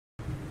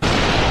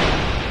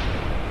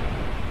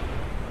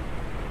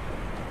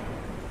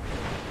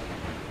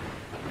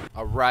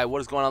All right, what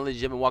is going on, ladies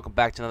and gentlemen? Welcome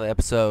back to another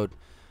episode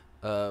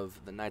of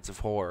the Nights of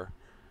Horror.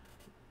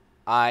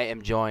 I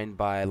am joined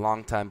by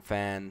longtime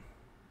fan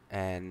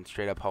and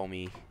straight up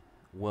homie,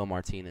 Will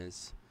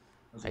Martinez.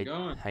 How's it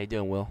going? How you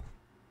doing, Will?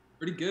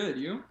 Pretty good.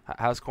 You?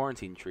 How's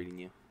quarantine treating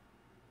you?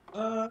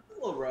 A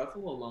little rough, a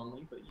little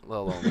lonely, but A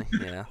little lonely,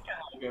 yeah.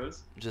 how it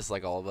goes. Just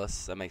like all of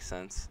us. That makes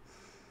sense.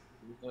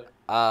 But,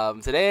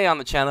 Today on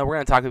the channel,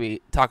 we're going to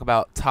talk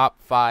about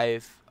top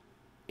 5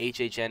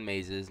 HHN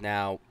mazes.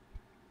 Now,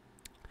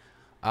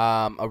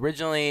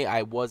 originally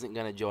I wasn't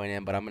gonna join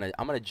in, but I'm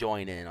gonna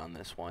join in on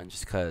this one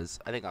just because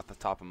I think off the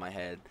top of my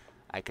head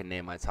I can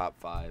name my top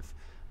 5,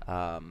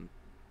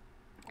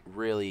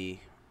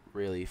 really,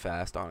 really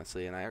fast,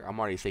 honestly, and I'm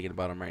already thinking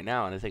about them right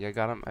now, and I think I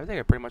got them. I think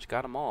I pretty much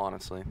got them all,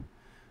 honestly.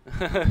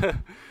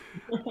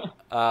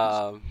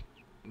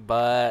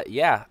 But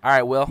yeah, all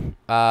right, Will.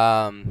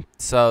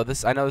 So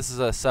I know this is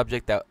a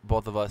subject that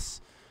both of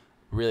us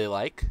really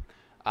like.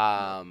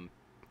 I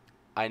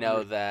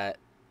know that.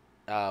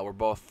 We're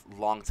both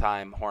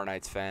longtime Horror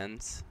Nights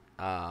fans.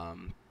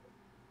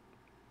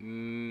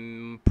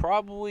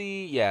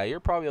 Probably, yeah. You're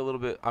probably a little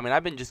bit. I mean,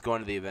 I've been just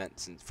going to the event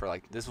since for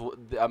like this.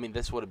 I mean,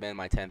 this would have been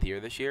my 10th year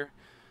this year.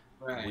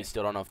 right. We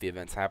still don't know if the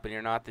event's happening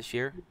or not this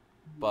year,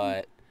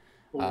 but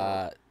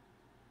Four.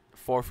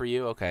 4 for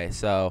you. Okay,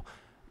 so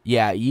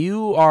yeah,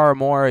 you are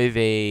more of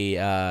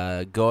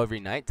a go every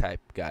night type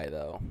guy,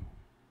 though.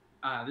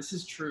 This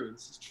is true.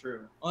 This is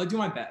true. Well, I do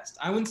my best.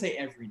 I wouldn't say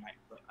every night,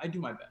 but I do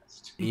my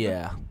best.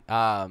 Yeah.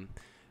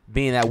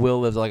 Being that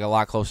Will lives like a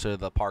lot closer to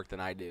the park than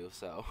I do,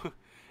 so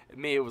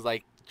me it was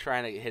like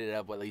trying to hit it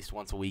up at least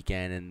once a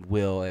weekend, and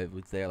Will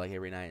was there like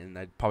every night, and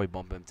I'd probably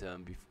bump into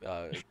him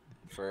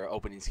for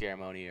opening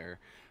ceremony or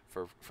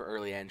for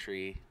early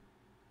entry,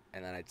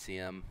 and then I'd see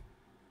him.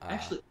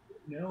 Actually,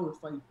 I don't know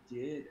if I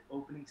did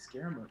opening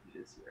ceremony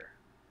this year.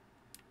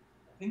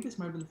 I think this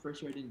might have been the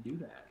first year I didn't do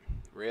that.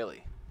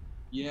 Really?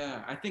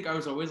 Yeah, I think I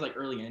was always like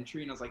early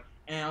entry, and I was like,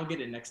 I'll get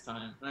it next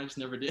time, and I just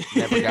never did.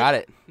 Never got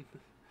it.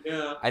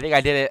 Yeah. I think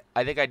I did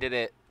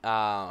it.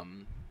 The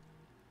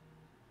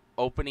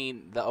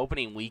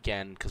opening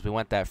weekend, because we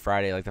went that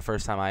Friday, like the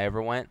first time I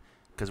ever went,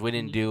 because we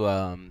didn't do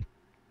the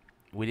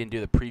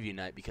preview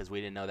night because we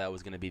didn't know that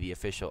was going to be the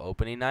official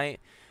opening night.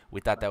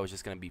 We thought that was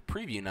just going to be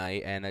preview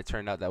night, and it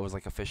turned out that was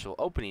like official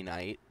opening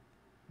night.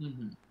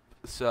 Mm-hmm.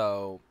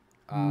 So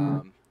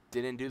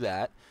didn't do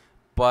that,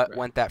 but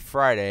went that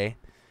Friday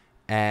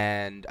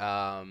and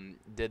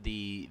did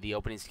the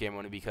opening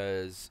ceremony,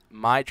 because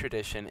my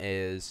tradition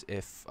is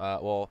I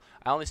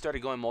only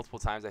started going multiple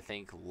times, I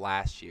think,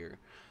 last year.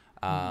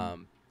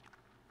 And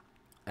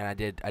I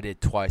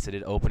did twice. I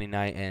did opening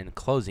night and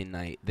closing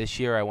night. This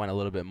year I went a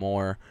little bit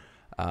more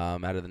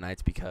out of the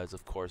nights because,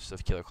 of course,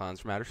 of Killer Clowns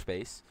from Outer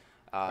Space.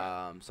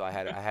 So I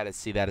had to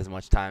see that as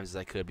much times as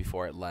I could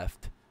before it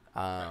left.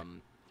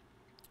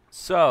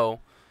 So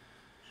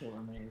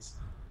Killer Maze.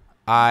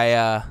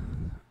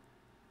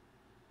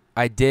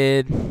 I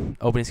did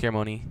opening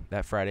ceremony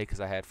that Friday because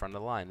I had front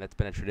of the line. That's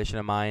been a tradition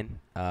of mine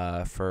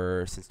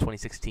since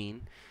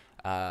 2016,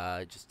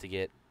 just to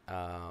get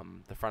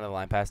the front of the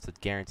line pass to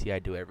guarantee I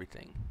do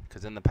everything.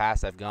 Because in the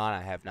past I've gone,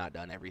 I have not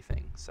done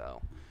everything.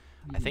 So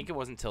I think it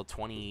was until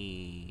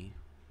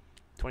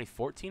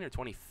 2014 or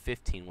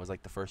 2015 was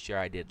like the first year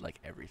I did like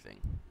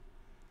everything.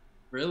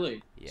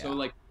 Really? Yeah. So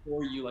like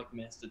before you like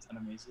missed a ton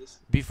of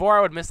mazes? Before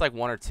I would miss like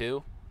 1 or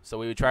 2, so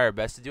we would try our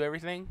best to do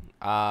everything.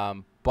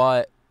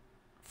 But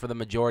for the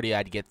majority,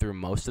 I'd get through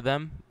most of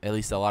them, at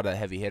least a lot of the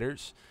heavy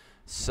hitters.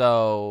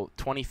 So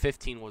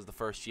 2015 was the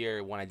first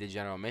year when I did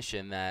general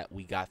admission that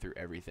we got through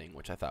everything,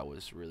 which I thought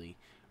was really,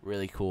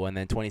 really cool. And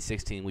then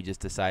 2016, we just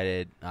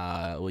decided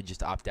we'd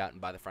just opt out and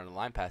buy the front of the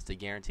line pass to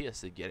guarantee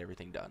us to get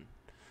everything done.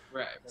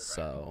 Right.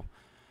 So,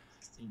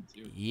 16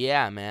 too.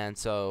 yeah, man.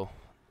 So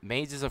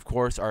mazes, of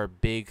course, are a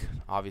big,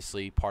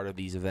 obviously, part of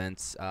these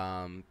events.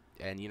 And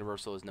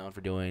Universal is known for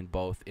doing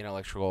both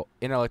intellectual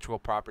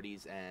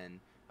properties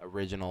and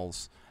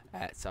originals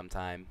at some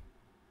time.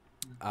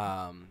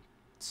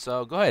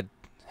 So go ahead,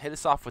 hit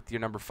us off with your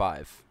number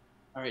 5.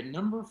 All right,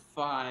 number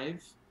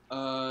 5.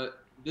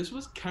 This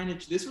was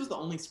the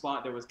only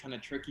spot that was kind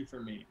of tricky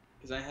for me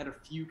because I had a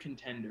few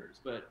contenders,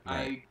 but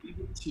Right. I gave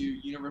it to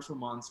Universal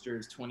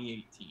Monsters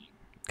 2018.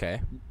 Okay.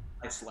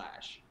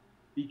 Slash,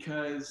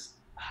 because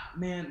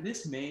man,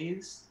 this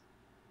maze,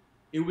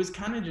 it was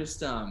kind of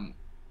just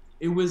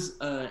it was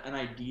an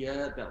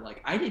idea that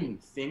like I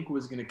didn't think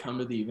was gonna come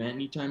to the event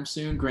anytime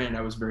soon. Granted,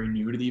 I was very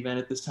new to the event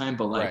at this time,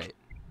 but like Right.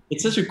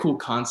 it's such a cool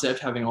concept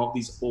having all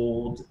these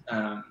old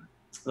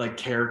like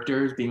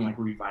characters being like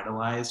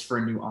revitalized for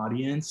a new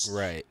audience.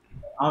 Right.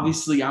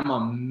 Obviously, I'm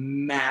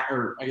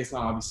or I guess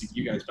not obviously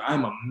you guys, but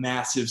I'm a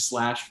massive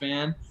Slash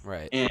fan,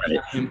 Right. and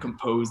him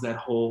compose that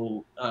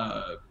whole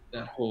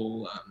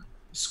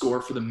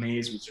score for the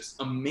maze was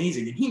just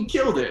amazing, and he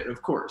killed it,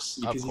 of course,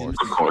 because Of he's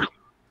course.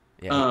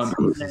 Yeah.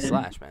 He's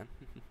Slash, man.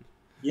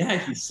 Yeah,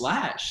 he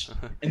Slash.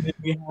 And then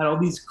we had all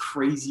these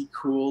crazy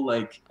cool,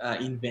 like,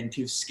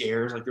 inventive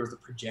scares. Like, there was the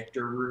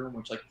projector room,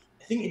 which, like,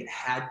 I think it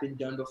had been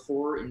done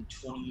before in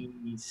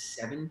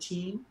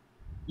 2017.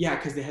 Yeah,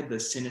 because they had the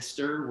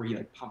Sinister where you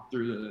like pop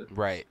through the.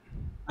 Right.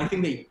 I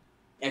think they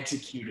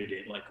executed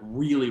it like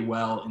really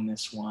well in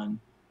this one.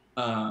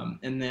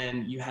 And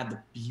then you had the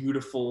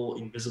beautiful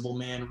Invisible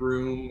Man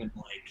room and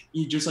like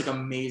you just like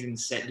amazing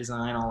set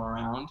design all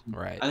around.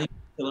 Right. I think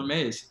Killer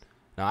Maze.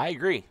 No, I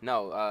agree.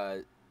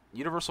 No,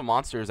 Universal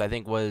Monsters I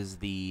think was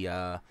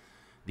the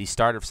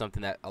start of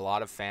something that a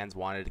lot of fans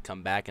wanted to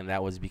come back, and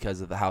that was because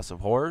of the House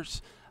of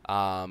Horrors.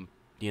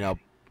 You know,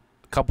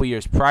 a couple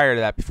years prior to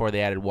that, before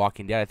they added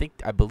Walking Dead,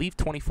 I believe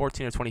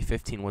 2014 or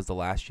 2015 was the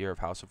last year of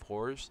House of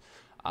Horrors,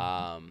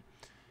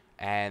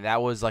 and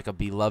that was like a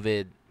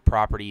beloved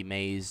property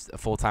maze, a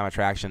full-time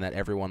attraction that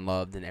everyone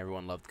loved and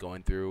everyone loved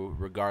going through,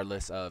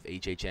 regardless of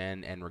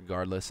HHN and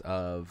regardless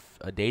of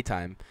a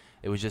daytime.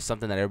 It was just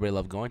something that everybody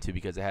loved going to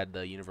because it had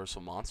the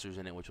Universal Monsters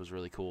in it, which was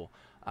really cool.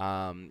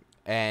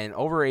 And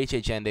over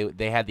HHN,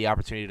 they had the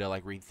opportunity to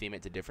like retheme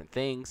it to different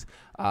things.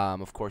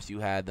 Of course, you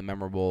had the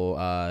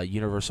memorable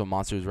Universal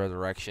Monsters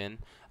Resurrection.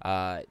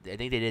 I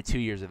think they did 2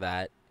 years of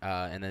that,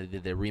 and then they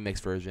did the remix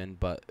version.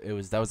 But that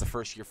was the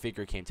first year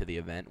Figure came to the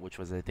event, which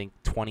was I think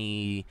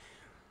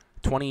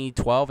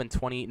 2012 and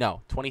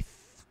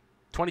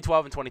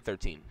 2012 and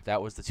 2013.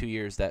 That was the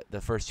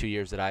first 2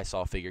 years that I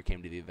saw Figure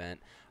came to the event.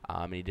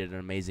 And he did an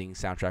amazing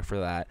soundtrack for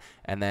that.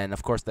 And then,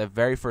 of course, the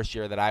very first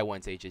year that I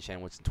went to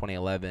HHN, which was in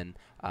 2011,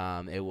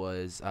 it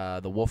was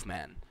The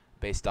Wolfman,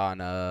 based on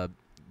not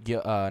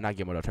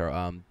Guillermo del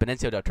Toro,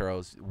 Benicio del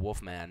Toro's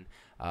Wolfman.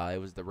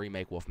 It was the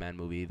remake Wolfman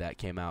movie that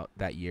came out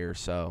that year,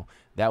 so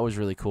that was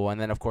really cool.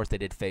 And then, of course, they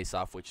did Face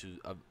Off, which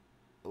a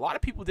lot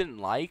of people didn't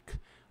like.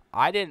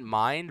 I didn't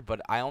mind,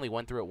 but I only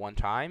went through it one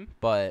time.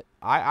 But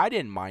I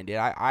didn't mind it.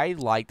 I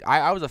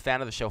was a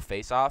fan of the show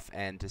Face Off,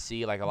 and to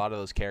see like a lot of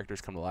those characters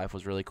come to life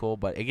was really cool.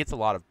 But it gets a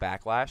lot of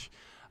backlash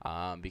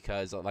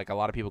because like a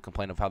lot of people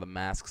complain of how the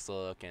masks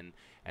look and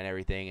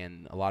everything,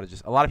 and a lot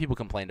of people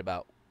complained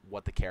about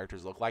what the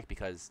characters look like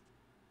because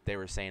they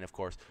were saying, of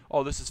course,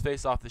 oh, this is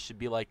Face Off, this should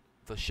be like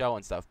the show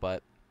and stuff.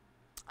 But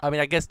I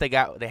mean, I guess they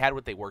had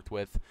what they worked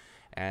with,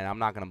 and I'm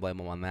not gonna blame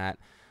them on that.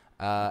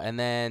 And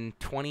then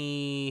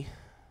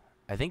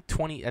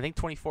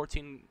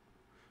 2014,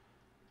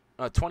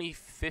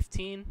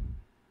 2015.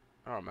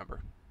 I don't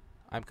remember.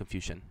 I'm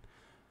Confucian.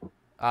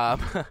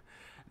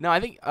 No, I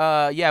think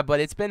yeah,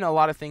 but it's been a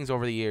lot of things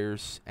over the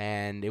years,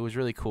 and it was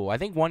really cool. I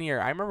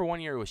remember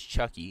one year it was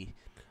Chucky.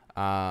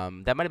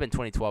 That might have been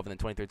 2012, and then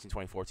 2013,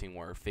 2014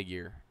 were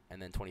Figure,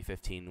 and then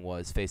 2015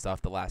 was Face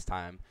Off, the last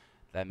time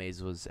that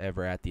maze was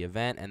ever at the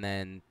event, and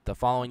then the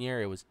following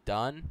year it was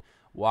done.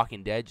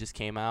 Walking Dead just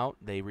came out.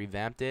 They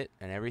revamped it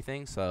and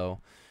everything, so.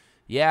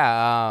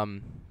 Yeah,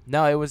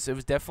 no, it was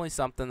definitely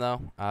something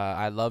though.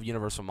 I love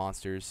Universal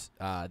Monsters.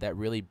 That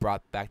really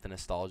brought back the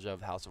nostalgia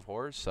of House of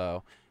Horrors.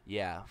 So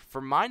yeah, for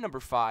my number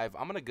 5,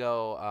 I'm gonna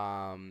go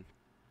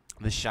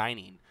The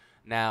Shining.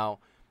 Now,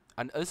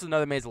 this is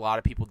another maze a lot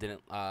of people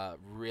didn't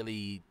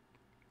really.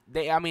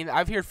 I mean,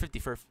 I've heard 50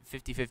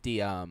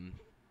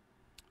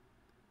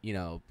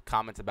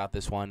 comments about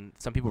this one.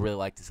 Some people really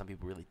liked it. Some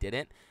people really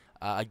didn't.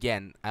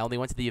 Again, I only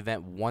went to the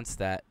event once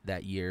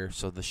that year,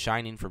 so The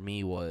Shining for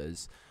me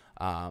was.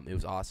 It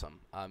was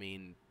awesome. I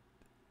mean,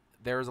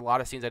 there was a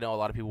lot of scenes I know a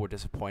lot of people were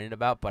disappointed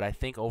about, but I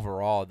think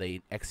overall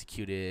they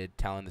executed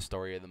telling the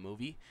story of the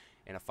movie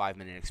in a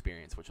 5-minute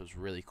experience, which was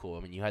really cool. I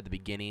mean, you had the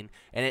beginning,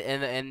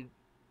 and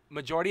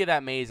majority of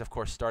that maze, of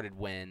course, started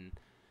when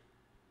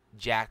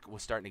Jack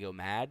was starting to go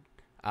mad.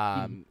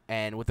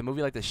 And with a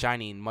movie like The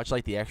Shining, much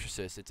like The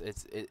Exorcist,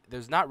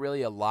 there's not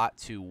really a lot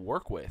to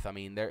work with. I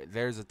mean,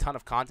 there's a ton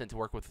of content to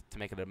work with to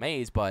make it a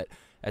maze, but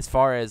as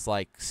far as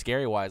like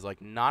scary wise, like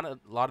not a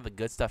lot of the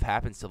good stuff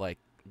happens to like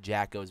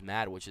Jack goes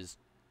mad, which is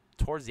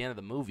towards the end of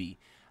the movie.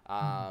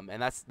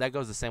 And that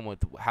goes the same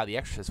with how The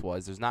Exorcist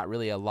was. There's not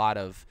really a lot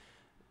of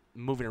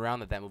moving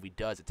around that movie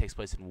does. It takes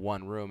place in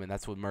one room, and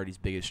that's what Murdy's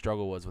biggest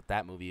struggle was with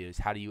that movie, is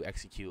how do you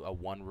execute a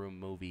one-room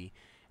movie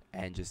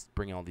and just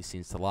bring all these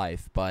scenes to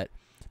life. But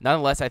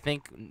nonetheless, I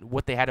think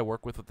what they had to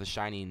work with The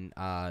Shining,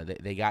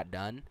 they got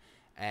done.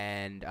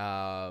 And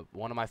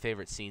one of my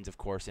favorite scenes, of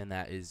course, in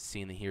that is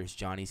seeing the Here's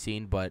Johnny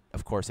scene. But,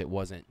 of course, it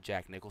wasn't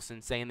Jack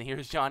Nicholson saying the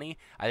Here's Johnny.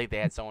 I think they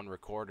had someone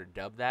record or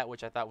dub that,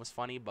 which I thought was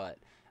funny. But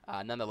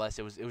nonetheless,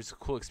 it was a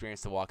cool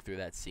experience to walk through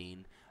that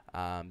scene,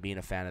 being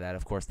a fan of that.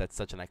 Of course, that's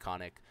such an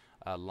iconic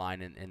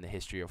line in the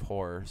history of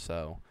horror.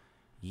 So,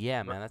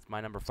 yeah, man, that's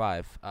my number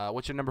 5.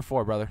 What's your number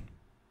 4, brother?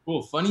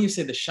 Cool. Funny you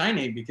say The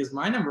Shining, because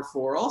my number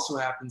 4 also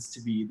happens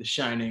to be The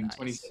Shining. Nice.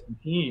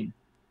 2017.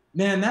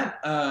 Man,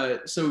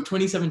 so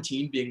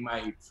 2017 being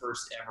my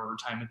first ever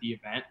time at the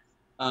event,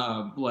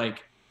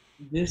 like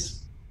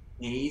this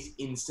maze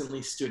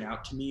instantly stood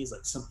out to me as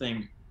like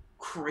something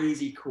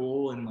crazy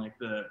cool, and like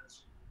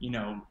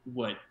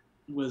what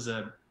was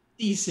a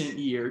decent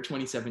year,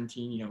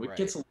 2017. It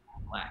gets a little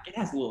black. It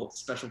has a little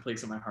special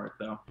place in my heart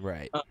though.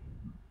 Right.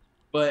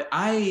 But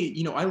I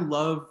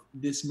love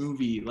this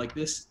movie. Like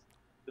this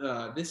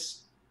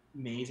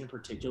maze in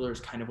particular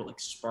is kind of what like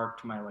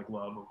sparked my like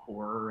love of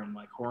horror and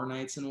like horror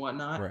nights and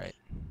whatnot. Right.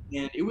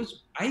 And it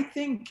was, I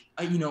think,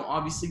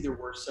 obviously there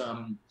were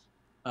some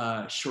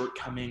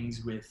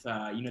shortcomings with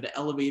the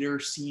elevator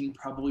scene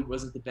probably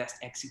wasn't the best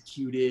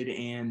executed,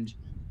 and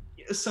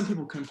some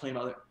people complain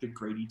about the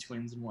Grady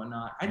twins and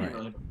whatnot. I didn't Right.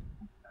 really,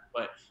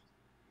 but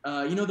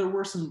there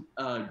were some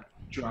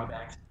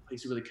drawbacks,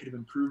 places where they could have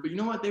improved. But you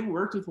know what? They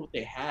worked with what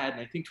they had,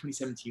 and I think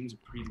 2017 was a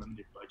pretty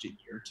limited budget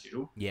year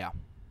too. Yeah.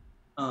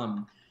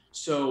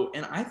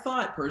 And I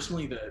thought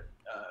personally that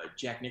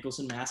Jack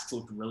Nicholson masks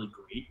looked really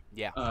great.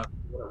 Yeah. For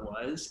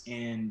what it was,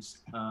 and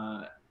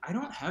I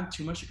don't have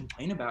too much to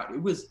complain about.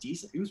 It was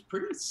decent. It was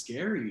pretty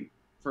scary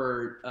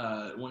for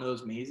one of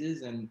those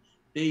mazes, and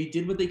they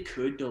did what they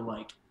could to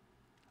like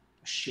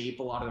shape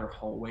a lot of their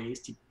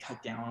hallways to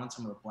cut down on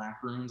some of the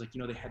black rooms. Like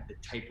they had the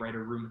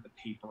typewriter room with the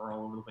paper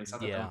all over the place. I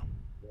thought that was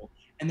cool.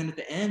 And then at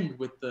the end,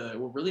 with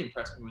what really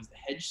impressed me was the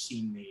hedge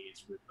scene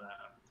maze with.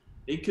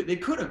 They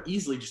could have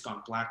easily just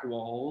gone black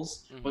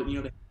walls, but they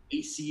had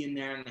AC in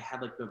there, and they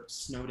had like the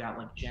snowed out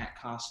like Jack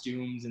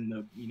costumes and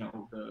the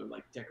the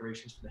like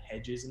decorations for the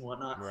hedges and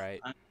whatnot.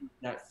 Right.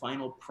 That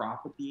final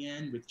prop at the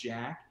end with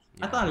Jack,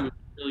 I thought it was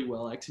really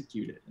well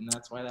executed, and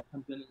that's why that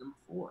comes in at number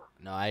 4.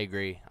 No, I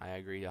agree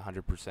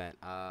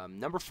 100%.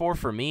 Number 4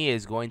 for me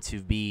is going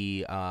to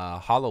be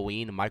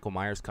Halloween. Michael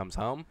Myers Comes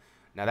Home.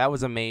 Now that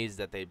was a maze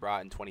that they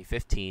brought in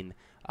 2015.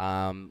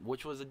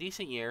 Which was a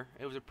decent year.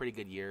 It was a pretty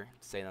good year,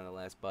 to say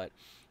nonetheless. But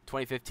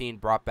 2015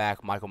 brought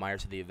back Michael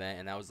Myers to the event,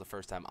 and that was the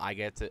first time I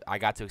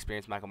got to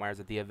experience Michael Myers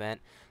at the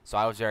event. So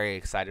I was very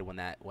excited when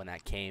that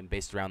came,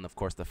 based around, of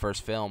course, the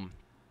first film,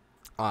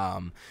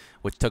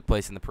 which took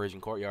place in the Parisian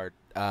Courtyard.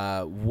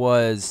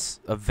 Was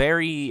a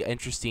very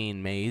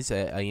interesting maze.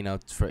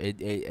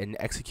 It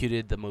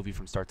executed the movie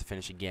from start to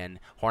finish again.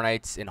 Horror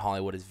Nights in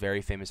Hollywood is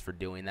very famous for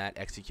doing that,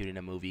 executing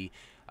a movie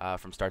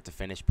from start to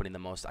finish, putting the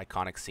most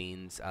iconic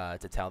scenes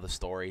to tell the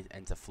story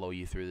and to flow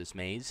you through this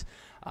maze,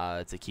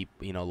 to keep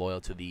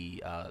loyal to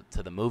the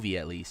movie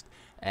at least.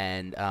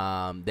 And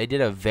they did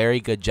a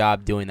very good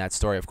job doing that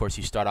story. Of course,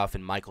 you start off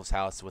in Michael's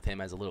house with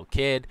him as a little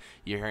kid.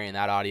 You're hearing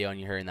that audio and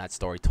you're hearing that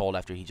story told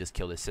after he just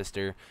killed his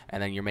sister,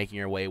 and then you're making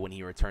your way when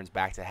he returns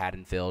back to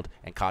Haddonfield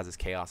and causes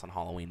chaos on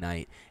Halloween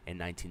night in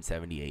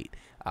 1978.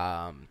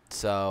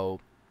 So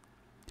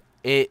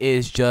it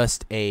is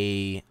just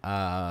a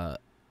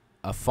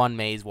fun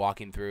maze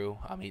walking through.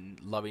 I mean,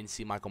 loving to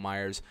see Michael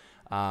Myers.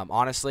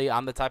 Honestly,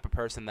 I'm the type of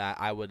person that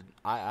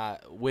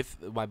with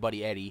my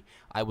buddy Eddie,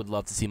 I would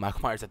love to see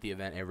Michael Myers at the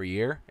event every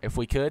year if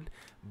we could,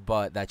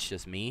 but that's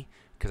just me,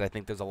 because I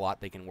think there's a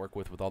lot they can work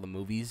with all the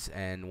movies,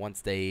 and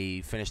once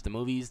they finish the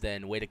movies,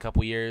 then wait a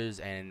couple years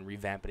and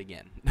revamp it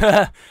again.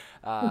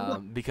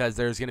 Because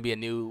there's going to be a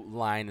new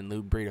line and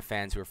new breed of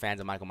fans who are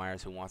fans of Michael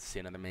Myers who wants to see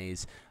another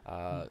maze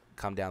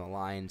come down the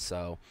line.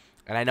 So,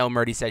 and I know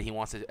Murdy said he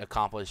wants to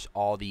accomplish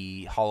all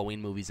the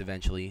Halloween movies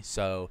eventually,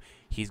 so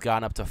he's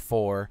gotten up to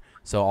 4.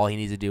 So all he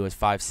needs to do is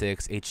 5,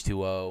 6,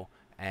 H2O,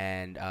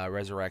 and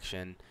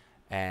Resurrection,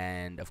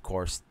 and of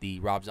course the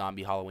Rob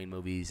Zombie Halloween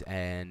movies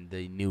and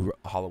the new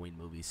Halloween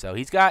movies. So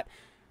he's got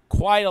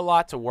quite a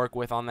lot to work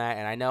with on that,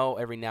 and I know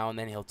every now and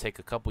then he'll take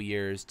a couple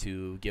years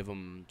to give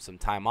them some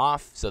time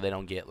off so they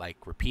don't get like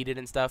repeated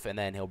and stuff, and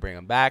then he'll bring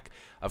them back.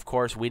 Of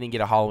course, we didn't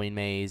get a Halloween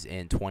maze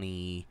in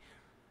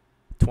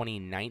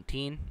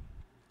 2019.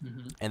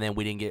 Mm-hmm. And then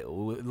we didn't get,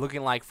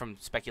 looking like from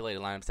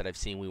speculated lineups that I've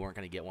seen, we weren't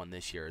going to get one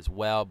this year as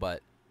well.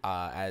 But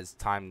as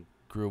time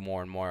grew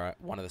more and more,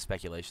 one of the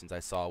speculations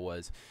I saw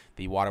was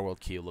the Waterworld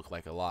queue looked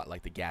like a lot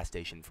like the gas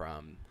station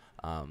from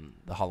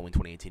the Halloween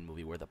 2018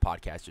 movie where the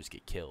podcasters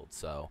get killed.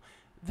 So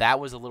that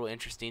was a little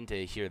interesting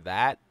to hear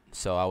that.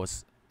 So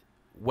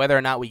whether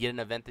or not we get an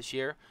event this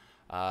year,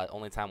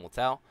 only time will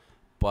tell.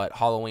 But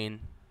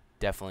Halloween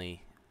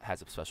definitely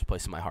has a special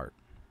place in my heart.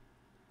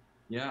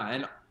 Yeah,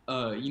 and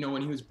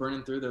when he was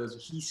burning through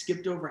those, he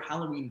skipped over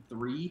Halloween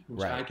 3,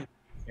 which I can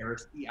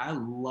heresy. I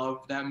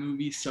love that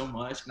movie so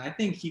much, and I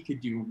think he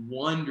could do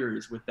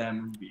wonders with that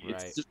movie.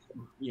 Right. It's just,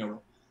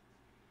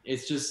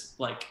 it's just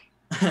like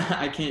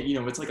I can't,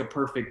 it's like a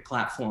perfect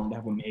platform to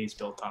have a maze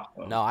built off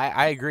of. No,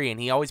 I agree, and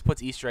he always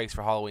puts Easter eggs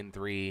for Halloween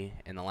 3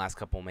 in the last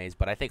couple of mazes,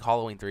 but I think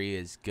Halloween 3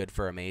 is good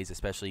for a maze,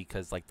 especially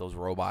because like those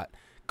robot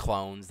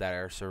clones that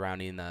are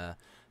surrounding the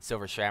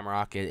Silver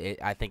Shamrock,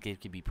 I think it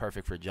could be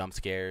perfect for jump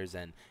scares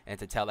and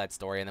to tell that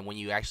story. And then when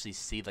you actually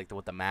see like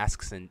what the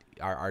masks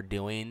are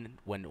doing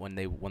when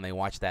they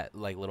watch that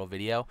like little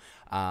video,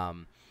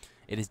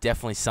 it is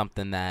definitely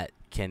something that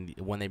can,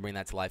 when they bring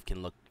that to life,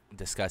 can look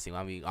disgusting.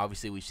 I mean,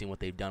 obviously we've seen what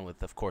they've done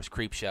with, of course,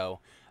 Creepshow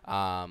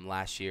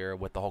last year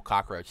with the whole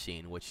cockroach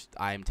scene, which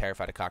I am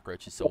terrified of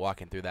cockroaches, so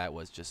walking through that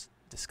was just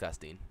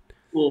disgusting.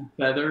 Little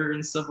feather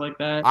and stuff like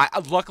that.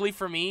 Luckily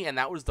for me, and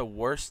that was the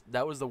worst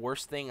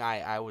thing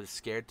I was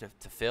scared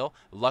to feel.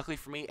 Luckily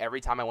for me, every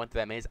time I went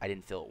through that maze, I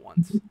didn't feel it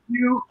once.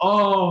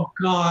 Oh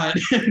god,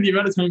 the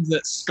amount of times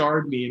that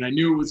scarred me, and I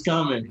knew it was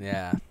coming.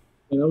 Yeah,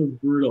 that was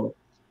brutal.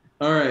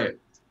 All right,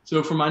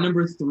 so for my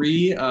number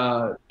 3,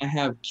 I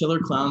have Killer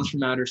Clowns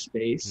from Outer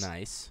Space.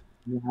 Nice.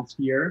 Last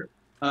year,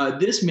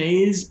 this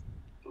maze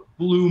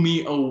blew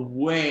me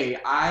away.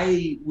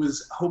 I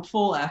was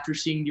hopeful after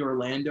seeing the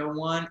Orlando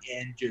one,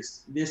 and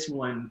just this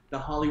one, the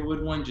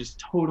Hollywood one, just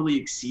totally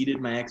exceeded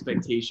my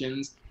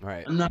expectations.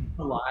 Right. I'm not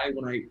gonna lie,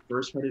 when I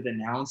first heard it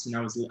announced and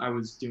I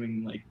was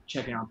doing like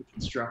checking out the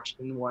construction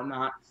and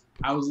whatnot,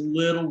 I was a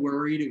little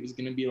worried it was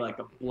gonna be like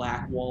a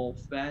black wall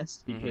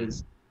fest Mm-hmm.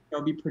 because it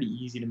would be pretty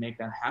easy to make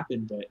that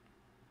happen, but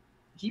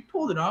he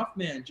pulled it off,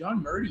 man.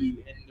 John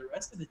Murdy and the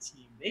rest of the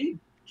team, they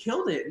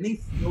killed it and they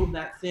filled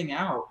that thing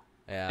out.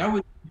 Yeah. That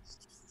was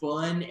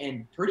fun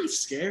and pretty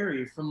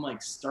scary from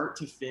like start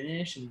to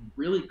finish, and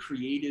really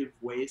creative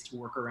ways to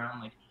work around.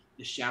 Like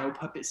the shadow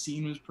puppet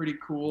scene was pretty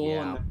cool,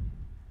 and Yeah. then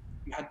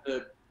you had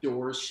the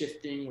doors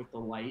shifting with the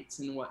lights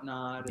and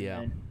whatnot, and Yeah.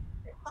 then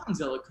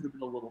Clownzilla could have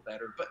been a little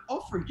better, but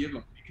I'll forgive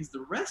him because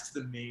the rest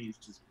of the maze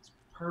just was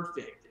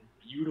perfect and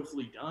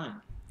beautifully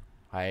done.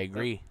 I So,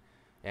 agree.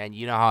 And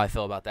you know how I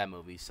feel about that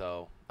movie,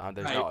 so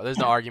there's right,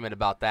 no argument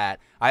about that.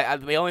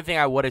 The only thing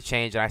I would have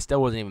changed, and I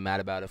still wasn't even mad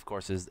about it, of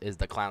course, is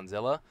the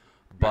Clownzilla.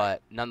 right.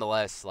 But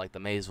nonetheless, like the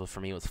maze was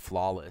for me was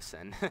flawless,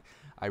 and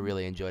I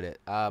really enjoyed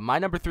it. My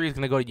number 3 is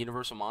gonna go to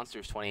Universal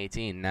Monsters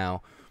 2018.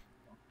 Now,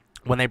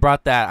 when they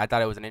brought that, I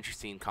thought it was an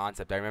interesting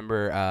concept. I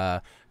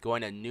remember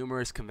going to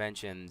numerous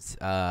conventions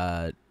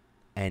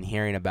and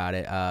hearing about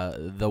it.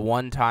 The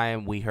one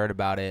time we heard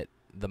about it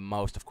the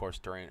most, of course,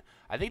 during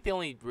I think they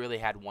only really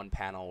had one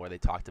panel where they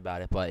talked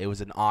about it, but it was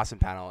an awesome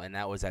panel, and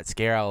that was at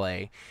Scare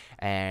LA.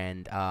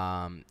 And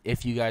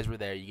if you guys were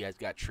there, you guys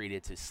got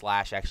treated to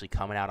Slash actually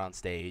coming out on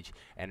stage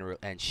and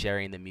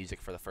sharing the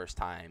music for the first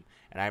time.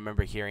 And I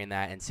remember hearing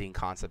that and seeing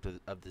concept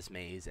of this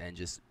maze and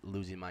just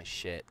losing my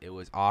shit. It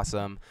was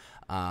awesome,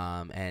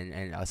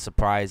 and a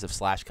surprise of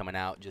Slash coming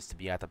out just to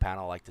be at the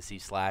panel, like to see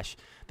Slash.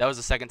 That was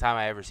the second time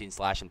I ever seen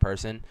Slash in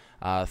person.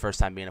 The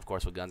first time being, of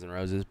course, with Guns N'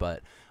 Roses,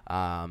 but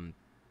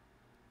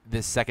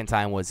this second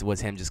time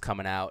was him just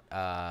coming out,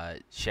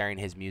 sharing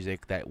his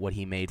music, that what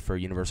he made for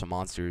Universal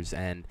Monsters.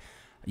 And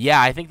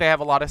yeah, I think they have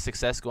a lot of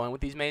success going with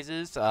these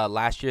mazes.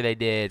 Last year they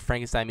did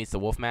Frankenstein Meets the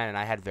Wolfman, and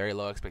I had very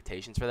low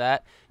expectations for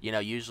that. You know,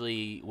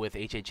 usually with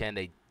HHN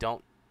they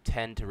don't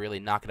tend to really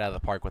knock it out of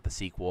the park with a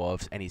sequel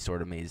of any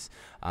sort of maze,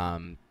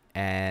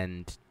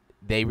 and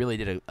they really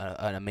did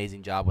an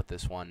amazing job with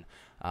this one.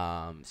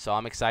 So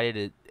I'm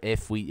excited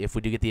if we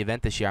do get the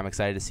event this year. I'm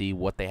excited to see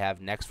what they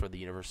have next for the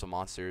Universal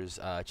Monsters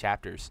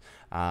chapters.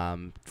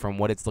 From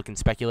what it's looking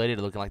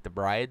speculated, looking like the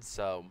Bride.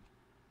 So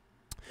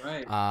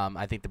Right.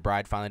 I think the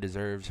Bride finally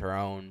deserves her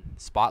own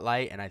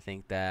spotlight, and I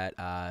think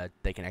that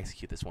they can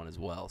execute this one as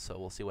well. So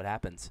we'll see what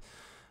happens.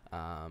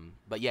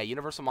 But yeah,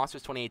 Universal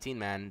Monsters 2018,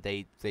 man,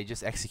 they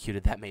just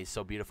executed that maze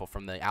so beautiful.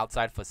 From the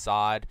outside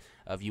facade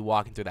of you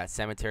walking through that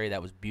cemetery,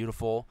 that was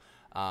beautiful.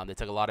 They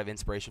took a lot of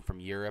inspiration from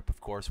Europe,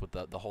 of course, with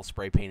the whole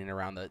spray painting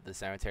around the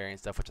cemetery and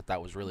stuff, which I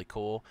thought was really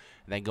cool.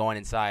 And then going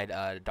inside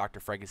Dr.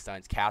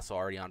 Frankenstein's castle,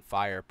 already on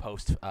fire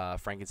post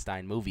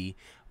Frankenstein movie,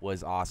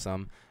 was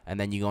awesome. And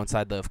then you go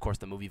inside of course,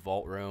 the movie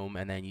vault room,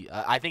 and then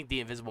I think the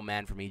Invisible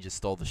Man for me just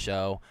stole the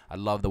show. I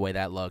love the way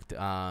that looked.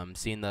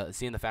 Seeing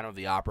the Phantom of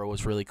the Opera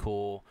was really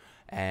cool,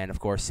 and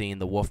of course seeing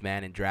the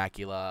Wolfman and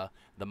Dracula.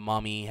 The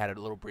Mummy had a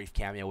little brief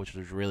cameo, which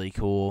was really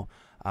cool.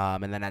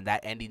 And then at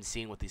that ending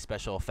scene with the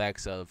special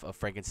effects of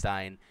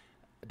Frankenstein,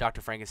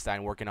 Dr.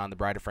 Frankenstein working on the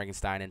Bride of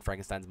Frankenstein, and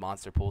Frankenstein's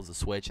monster pulls the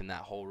switch and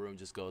that whole room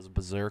just goes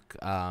berserk.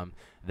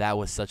 That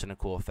was such a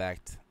cool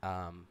effect.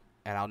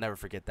 And I'll never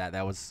forget that.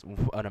 That was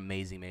an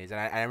amazing maze. And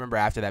I remember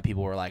after that,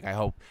 people were like, I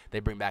hope they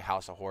bring back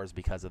House of Horrors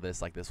because of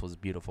this. Like, this was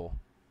beautiful.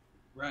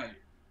 Right.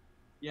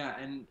 Yeah,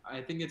 and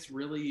I think it's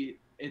really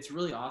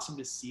awesome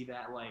to see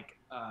that, like,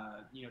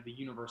 the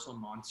Universal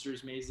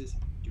Monsters mazes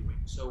doing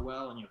so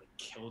well, and they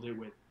killed it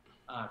with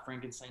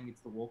Frankenstein Meets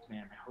the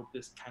Wolfman. I hope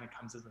this kind of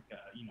comes as like a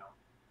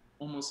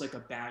almost like a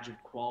badge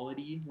of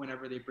quality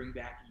whenever they bring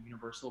back a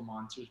Universal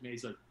Monsters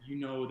maze. Like,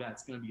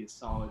 that's going to be a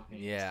solid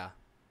maze. Yeah.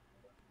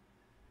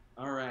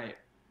 All right.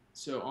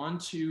 So on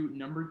to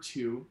number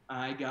 2,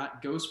 I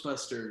got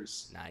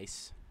Ghostbusters.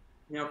 Nice.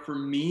 For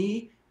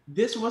me,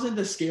 this wasn't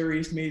the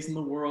scariest maze in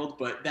the world,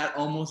 but that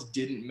almost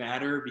didn't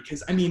matter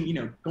because,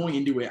 going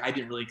into it, I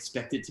didn't really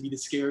expect it to be the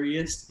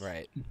scariest.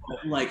 Right.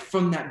 But, like,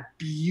 from that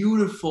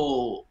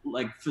beautiful,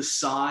 like,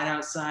 facade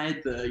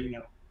outside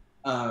the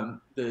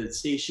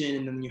station,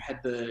 and then you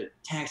had the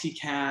taxi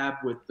cab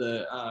with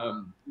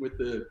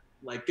the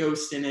like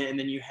ghost in it, and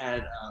then you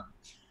had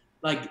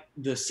like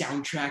the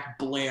soundtrack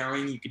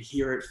blaring. You could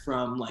hear it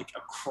from like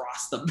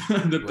across the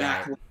the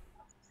back, Right.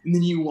 and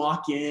then you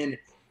walk in,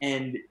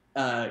 and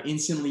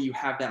instantly you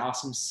have that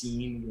awesome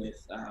scene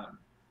with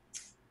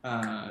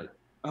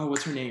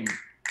what's her name,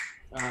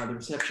 the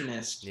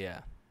receptionist.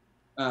 Yeah.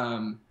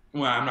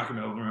 Well, I'm not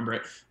gonna be able to remember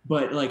it,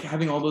 but like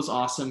having all those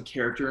awesome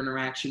character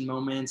interaction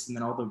moments, and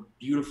then all the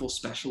beautiful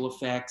special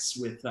effects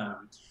with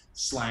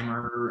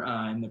Slimer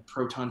and the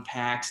proton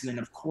packs, and then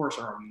of course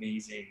our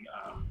amazing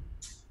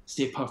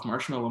Stay Puft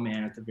Marshmallow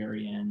Man at the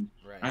very end.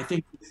 Right. And I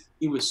think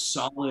it was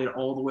solid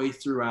all the way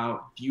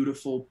throughout.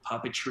 Beautiful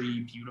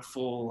puppetry,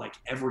 beautiful like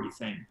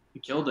everything. He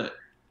killed it.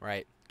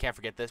 Right. Can't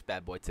forget this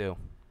bad boy too.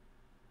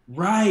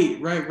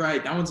 Right.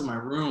 That one's in my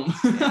room.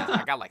 Yeah,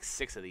 I got like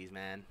 6 of these,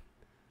 man.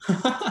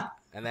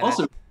 And then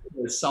Also,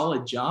 a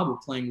solid job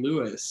of playing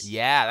Lewis.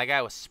 yeah, that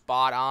guy was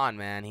spot on,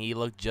 man. He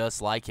looked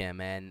just like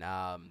him, and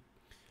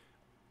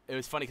it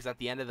was funny because at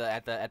the end of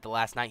the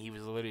last night, he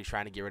was literally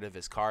trying to get rid of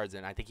his cards,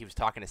 and I think he was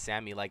talking to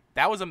Sammy. Like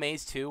that was a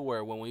maze too,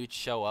 where when we would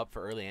show up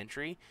for early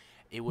entry,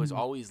 it was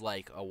always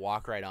like a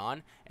walk right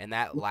on. And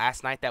that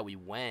last night that we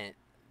went,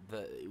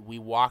 we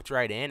walked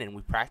right in, and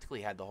we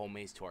practically had the whole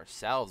maze to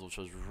ourselves, which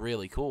was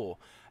really cool.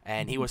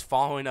 And he was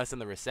following us in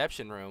the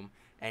reception room,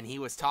 and he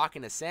was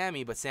talking to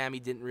Sammy, but Sammy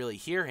didn't really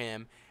hear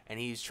him, and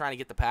he was trying to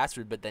get the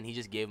password, but then he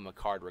just gave him a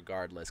card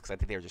regardless, because I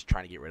think they were just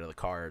trying to get rid of the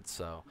cards.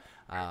 So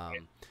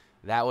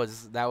that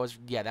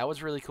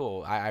was really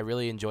cool. I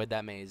really enjoyed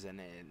that maze,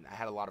 and I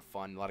had a lot of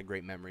fun, a lot of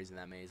great memories in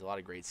that maze, a lot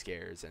of great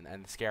scares, and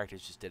the scare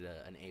actors just did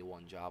an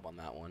A1 job on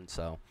that one.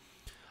 So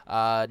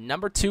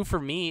number 2 for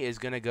me is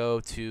gonna go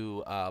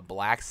to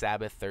Black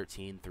Sabbath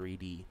 13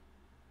 3D.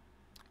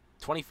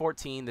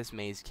 2014, this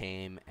maze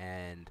came,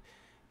 and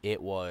it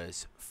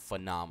was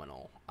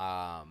phenomenal.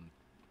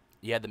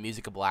 You had the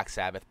music of Black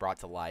Sabbath brought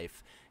to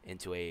life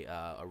into a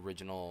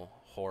original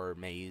horror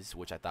maze,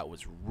 which I thought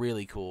was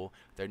really cool.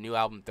 Their new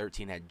album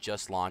 13 had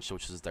just launched,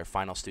 which was their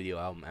final studio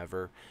album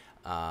ever,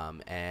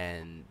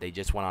 and they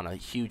just went on a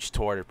huge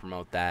tour to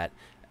promote that.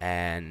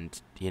 And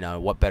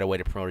what better way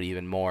to promote it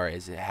even more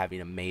is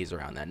having a maze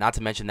around that. Not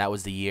to mention that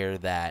was the year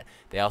that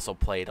they also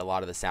played a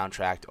lot of the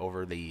soundtrack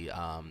over the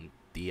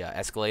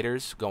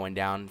escalators going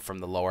down from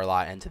the lower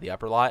lot into the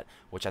upper lot,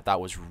 which I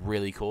thought was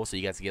really cool. So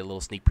you got to get a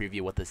little sneak preview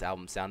of what this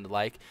album sounded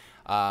like.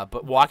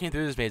 But walking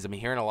through this maze, I'm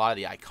hearing a lot of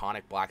the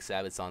iconic Black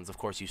Sabbath songs. Of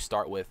course, you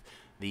start with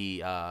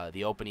the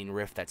opening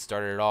riff that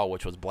started it all,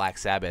 which was Black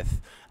Sabbath.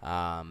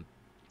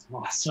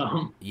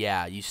 Awesome.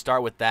 Yeah, you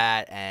start with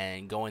that,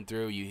 and going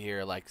through, you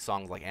hear like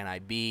songs like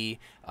NIB,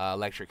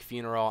 Electric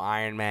Funeral,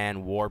 Iron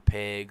Man, War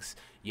Pigs.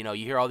 You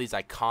hear all these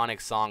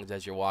iconic songs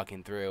as you're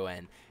walking through,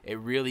 and it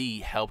really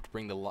helped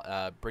bring to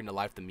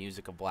life the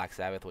music of Black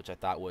Sabbath, which I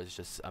thought was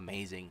just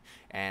amazing.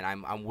 And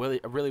I'm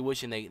really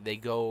wishing they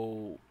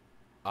go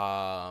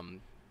that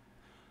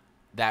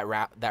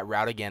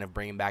route again of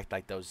bringing back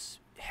like those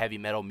heavy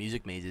metal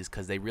music mazes,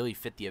 because they really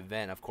fit the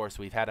event. Of course,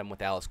 we've had them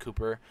with Alice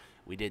Cooper.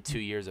 We did 2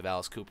 years of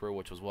Alice Cooper,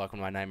 which was Welcome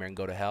to My Nightmare and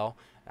Go to Hell,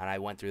 and I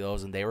went through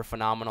those, and they were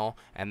phenomenal.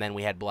 And then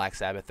we had Black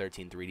Sabbath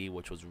 13 3D,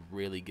 which was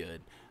really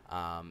good.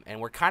 And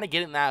we're kind of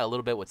getting that a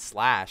little bit with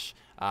Slash.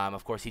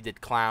 Of course, he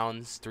did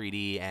Clowns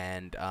 3D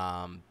and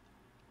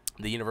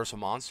the Universal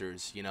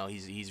Monsters.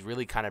 He's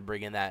really kind of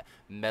bringing that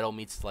metal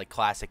meets like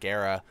classic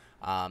era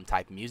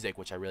type music,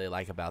 which I really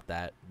like about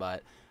that.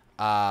 But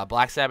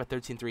Black Sabbath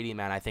 13 3D,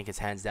 man, I think it's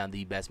hands down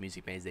the best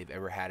music maze they've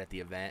ever had at the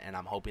event, and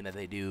I'm hoping that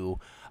they do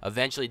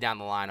eventually down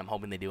the line. I'm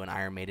hoping they do an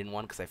Iron Maiden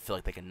one, because I feel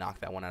like they can knock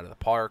that one out of the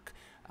park,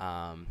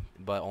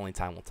 but only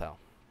time will tell.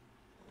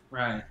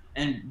 Right.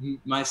 And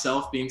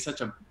myself being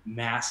such a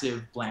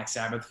massive Black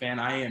Sabbath fan,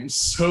 I am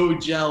so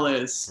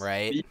jealous.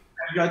 Right.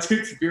 I got to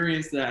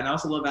experience that, and I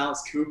also love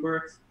Alice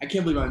Cooper. I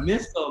can't believe I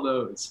missed all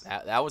those.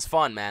 That was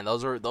fun, man.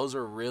 Those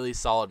are really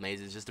solid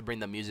mazes. Just to bring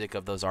the music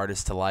of those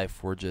artists to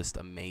life were just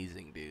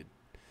amazing, dude.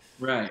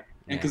 Right.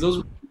 And because those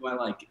were people I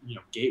like,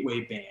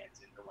 gateway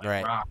bands and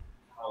like rock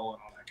and roll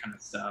and all that kind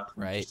of stuff.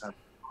 Right.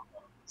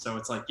 So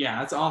it's like, yeah,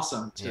 that's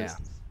awesome. Yeah.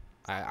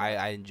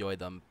 I enjoyed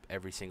them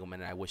every single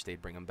minute. I wish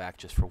they'd bring them back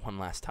just for one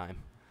last time.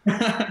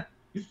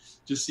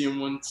 Just see them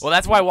once. Well,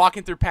 that's why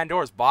walking through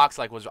Pandora's Box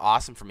was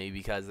awesome for me,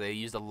 because they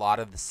used a lot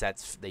of the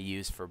sets they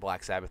used for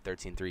Black Sabbath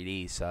 13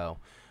 3D. So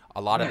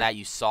a lot of that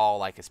you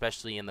saw,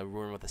 especially in the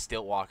room with the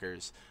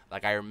Stiltwalkers.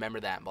 I remember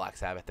that in Black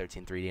Sabbath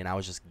 13 3D, and I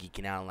was just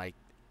geeking out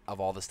of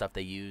all the stuff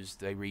they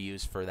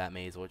reused for that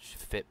maze, which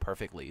fit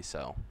perfectly.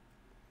 So.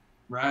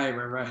 Right.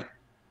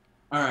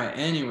 All right.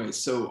 Anyway,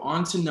 so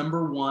on to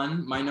number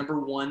 1. My number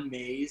 1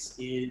 maze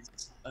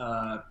is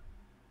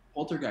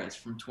Poltergeist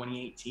from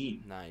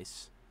 2018.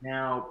 Nice.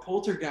 Now,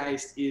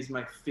 Poltergeist is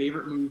my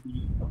favorite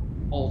movie of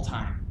all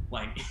time.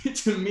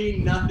 To me,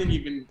 nothing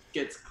even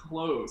gets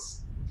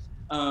close.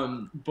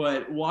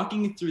 But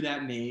walking through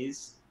that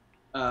maze,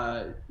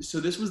 so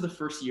this was the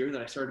first year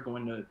that I started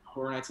going to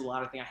Horror Nights a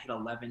lot. I think I hit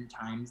 11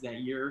 times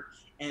that year.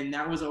 And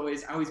I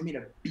always made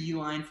a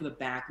beeline for the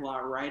back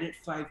lot right at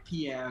 5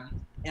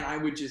 p.m. And I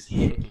would just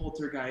hit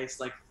Poltergeist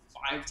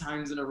 5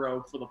 times in a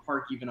row before the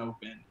park even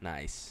opened.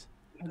 Nice.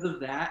 Because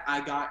of that,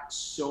 I got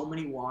so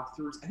many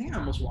walkthroughs. I think I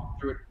almost walked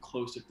through it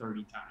close to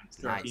 30 times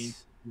throughout the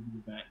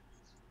event.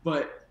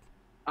 But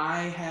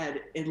I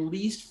had at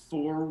least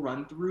 4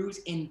 run-throughs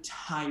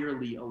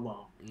entirely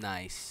alone.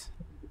 Nice.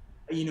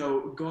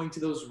 Going to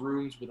those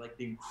rooms with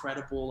the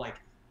incredible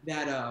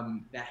that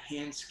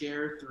hand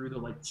scare through the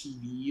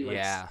TV.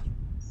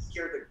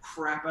 Scared the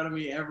crap out of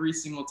me every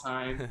single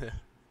time.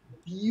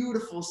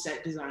 Beautiful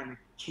set design, the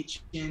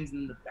kitchens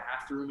and the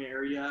bathroom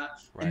area,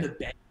 and the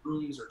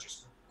bedrooms are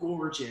just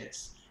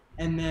gorgeous.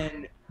 And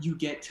then you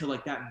get to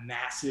that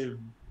massive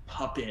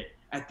puppet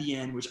at the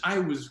end, which I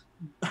was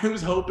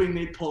hoping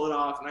they'd pull it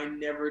off, and I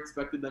never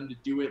expected them to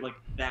do it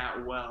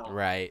that well.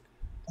 Right.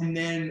 And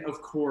then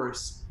of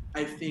course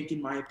I think,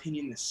 in my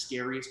opinion, the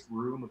scariest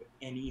room of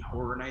any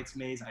Horror Nights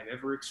maze I've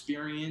ever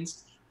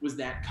experienced was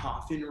that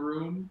coffin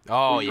room where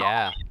Oh you're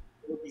yeah,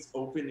 all these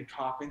open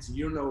coffins and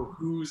you don't know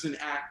who's an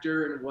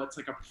actor and what's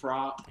like a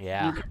prop. And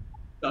yeah. you're kind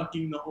of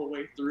ducking the whole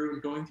way through,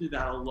 and going through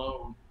that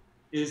alone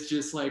is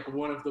just like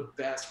one of the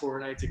best Horror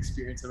Nights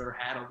experience I've ever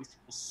had. All these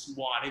people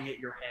swatting at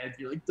your head.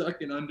 You're like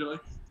ducking under,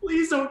 like,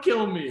 please don't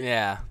kill me.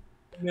 Yeah.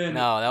 And then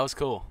No, that was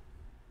cool.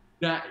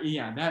 that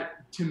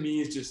to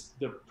me is just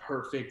the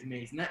perfect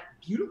maze, and that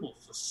beautiful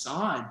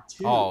facade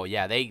Oh too.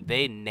 yeah,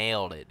 they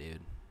nailed it, dude.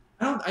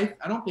 I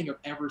don't think I've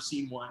ever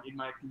seen one, in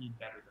my opinion,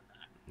 better than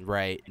that.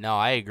 Right. No,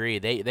 I agree.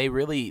 They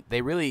really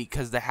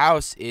because the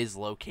house is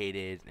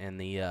located in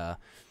the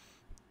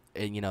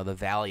in, the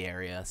valley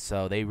area,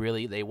 so they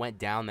went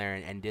down there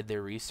and did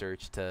their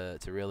research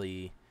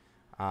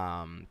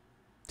um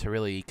to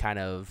really kind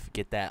of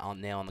get that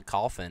nail on the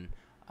coffin.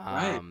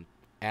 Right.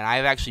 And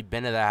I've actually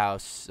been to the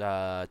house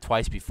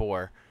twice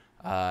before.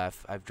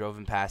 I've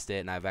driven past it,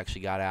 and I've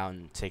actually got out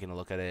and taken a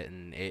look at it,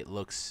 and it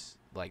looks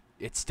like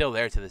it's still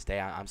there to this day.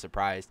 I'm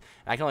surprised.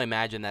 And I can only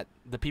imagine that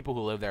the people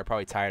who live there are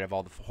probably tired of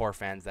all the horror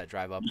fans that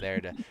drive up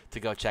there to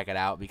go check it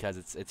out, because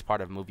it's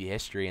part of movie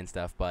history and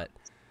stuff. But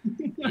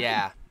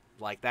yeah,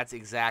 like that's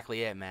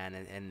exactly it, man.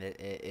 And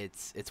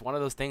it's one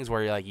of those things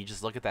where you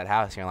just look at that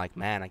house and you're like,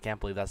 man, I can't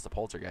believe that's the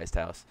Poltergeist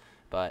house.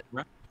 But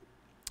Right.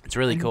 it's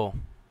really And cool.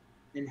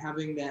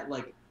 having that,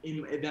 like,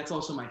 that's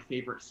also my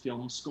favorite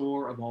film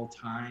score of all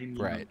time.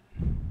 Right.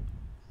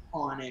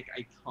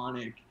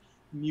 Iconic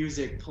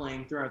music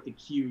playing throughout the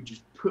queue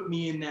just put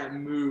me in that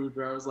mood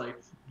where I was like,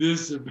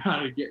 this is about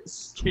to get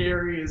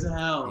scary as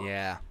hell.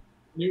 Yeah.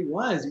 And it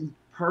was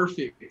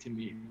perfect to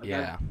me. Like,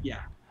 Yeah. yeah.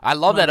 I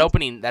love Well,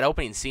 that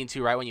opening scene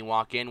too, right when you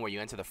walk in, where you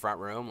enter the front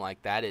room.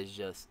 Like that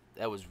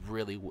was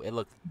really, it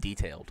looked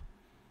detailed.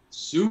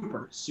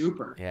 Super.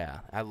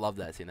 Yeah, I love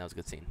that scene. That was a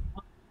good scene.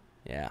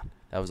 Yeah,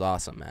 that was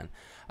awesome, man.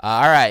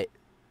 All right,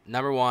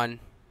 number one,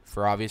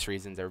 for obvious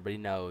reasons, everybody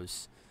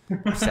knows.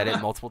 I've said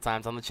it multiple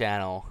times on the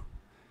channel.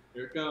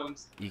 Here it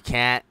comes. You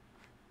can't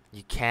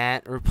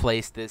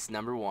replace this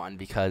number one,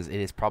 because it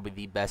is probably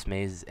the best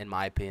maze, in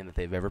my opinion, that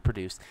they've ever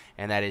produced,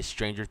 and that is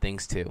Stranger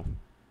Things 2.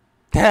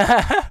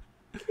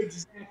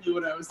 Exactly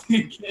what I was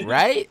thinking.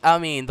 Right? I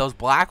mean, those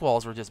black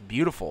walls were just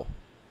beautiful.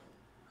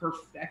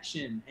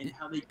 Perfection, and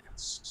how they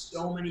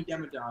so many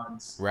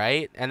demodogs.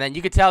 Right? And then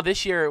you could tell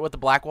this year with the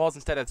black walls,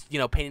 instead of,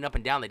 painting up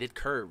and down, they did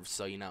curves,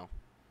 so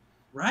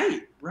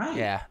Right.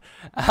 Yeah.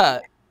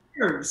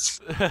 Curves.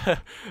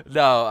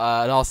 No,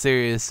 in all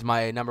seriousness,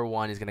 my number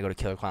one is going to go to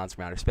Killer Clowns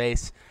from Outer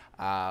Space.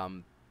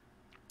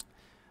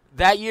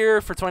 That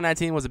year for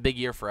 2019 was a big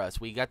year for us.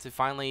 We got to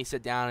finally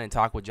sit down and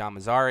talk with John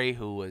Mazzari,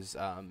 who was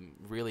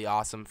really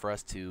awesome for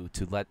us to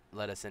let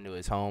us into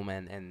his home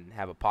and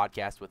have a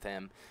podcast with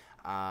him.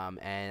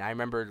 And I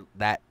remember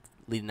that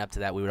leading up to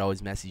that, we would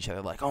always message each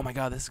other like, oh my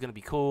God, this is going to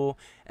be cool.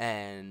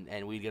 And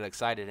we'd get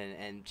excited.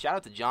 And shout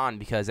out to John,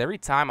 because every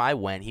time I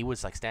went, he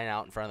was like standing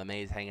out in front of the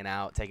maze, hanging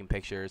out, taking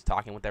pictures,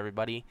 talking with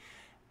everybody.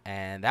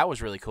 And that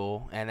was really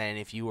cool. And then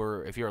if you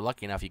were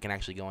lucky enough, you can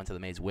actually go into the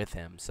maze with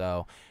him.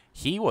 So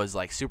he was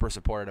like super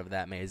supportive of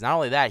that maze. Not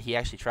only that, he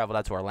actually traveled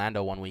out to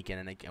Orlando one weekend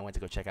and went to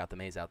go check out the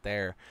maze out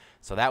there.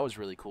 So that was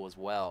really cool as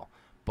well.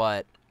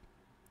 But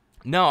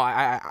no,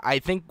 I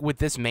think with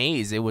this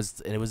maze, it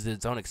was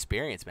its own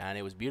experience, man.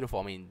 It was beautiful.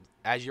 I mean,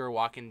 as you were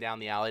walking down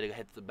the alley to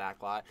hit the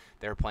back lot,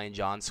 they were playing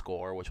John's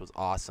score, which was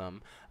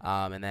awesome.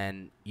 And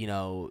then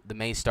the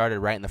maze started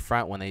right in the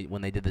front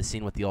when they did the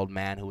scene with the old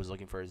man who was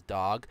looking for his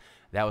dog.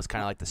 That was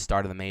kind of like the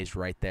start of the maze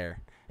right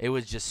there. It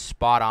was just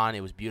spot on.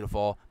 It was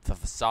beautiful. The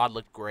facade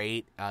looked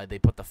great. They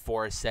put the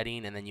forest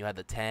setting, and then you had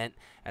the tent,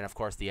 and of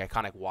course the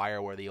iconic wire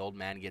where the old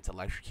man gets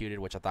electrocuted,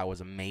 which I thought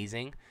was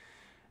amazing.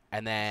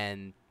 And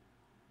then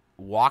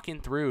walking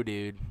through,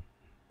 dude,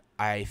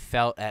 I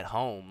felt at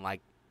home.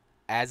 Like,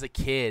 as a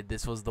kid,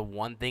 this was the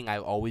one thing I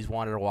always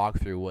wanted to walk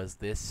through, was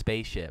this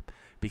spaceship,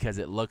 because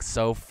it looks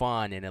so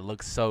fun and it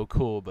looks so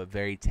cool, but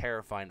very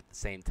terrifying at the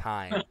same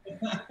time.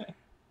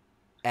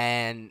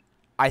 And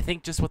I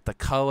think just with the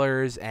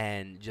colors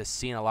and just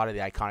seeing a lot of the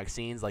iconic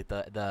scenes, like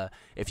the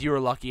if you were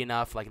lucky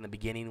enough, like in the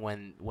beginning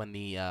when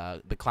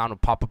the clown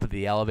would pop up at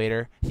the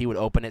elevator, he would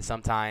open it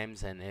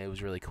sometimes, and it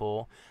was really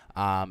cool.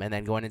 And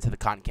then going into the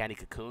cotton candy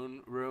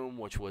cocoon room,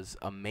 which was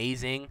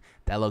amazing.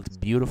 That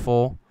looked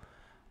beautiful.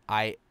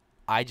 I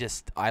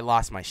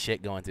lost my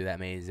shit going through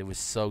that maze. It was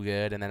so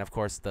good. And then of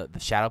course the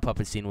shadow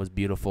puppet scene was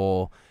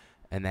beautiful.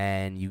 And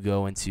then you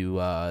go into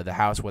the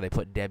house where they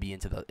put Debbie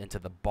into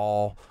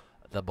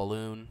the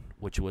balloon,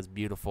 which was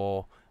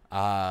beautiful.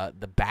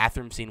 The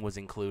bathroom scene was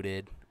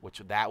included,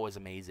 that was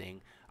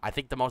amazing. I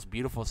think the most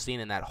beautiful scene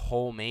in that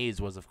whole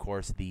maze was, of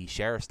course, the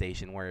sheriff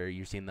station where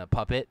you're seeing the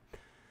puppet.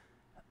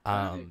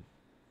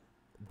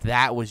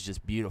 That was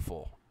just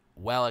beautiful,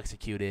 well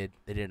executed.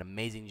 They did an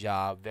amazing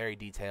job, very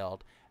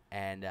detailed,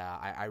 and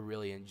I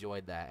really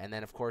enjoyed that. And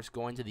then, of course,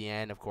 going to the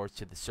end, of course,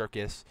 to the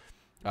circus,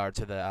 or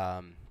to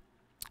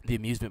the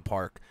amusement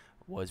park,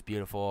 was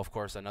beautiful. Of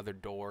course, another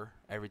door.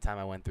 Every time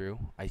I went through,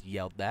 I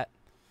yelled that.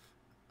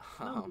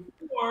 Number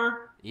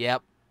 4.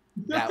 Yep,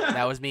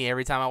 that was me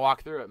every time I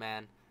walked through it,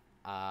 man.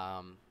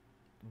 Um,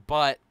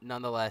 but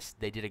nonetheless,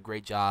 they did a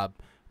great job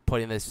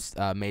putting this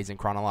maze in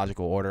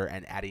chronological order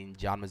and adding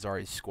John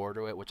Mazzari's score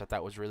to it, which I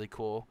thought was really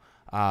cool.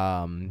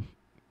 And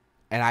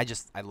I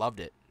loved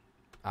it.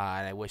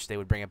 And I wish they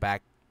would bring it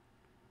back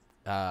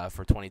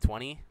for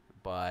 2020,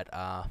 but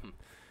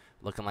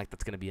looking like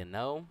that's going to be a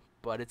no.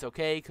 But it's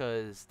okay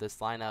because this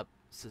lineup,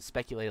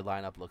 speculated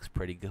lineup, looks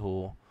pretty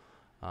cool.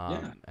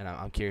 Yeah. And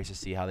I'm curious to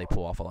see how they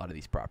pull off a lot of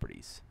these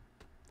properties.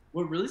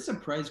 What really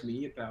surprised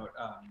me about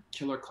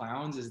Killer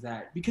Clowns is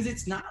that because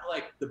it's not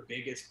like the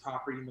biggest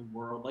property in the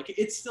world, like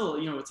it's still,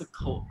 it's a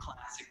cult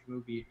classic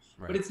movie,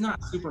 Right. but it's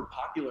not super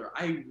popular.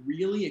 I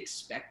really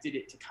expected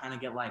it to kind of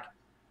get like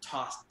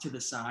tossed to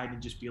the side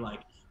and just be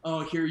like,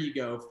 oh, here you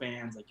go,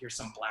 fans, like here's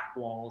some black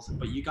walls,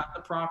 but you got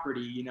the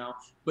property.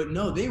 But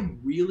no, they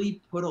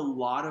really put a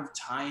lot of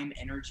time,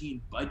 energy,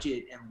 and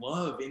budget and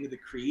love into the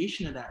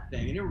creation of that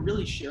thing, and it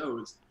really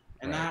shows.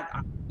 And Right.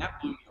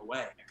 that blew me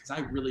away because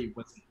I really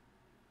wasn't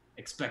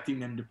expecting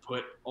them to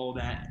put all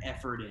that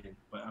effort in,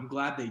 but I'm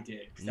glad they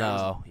did.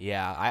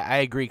 Yeah, I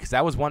agree because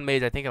that was one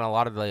maze. I think in a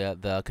lot of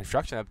the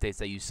construction updates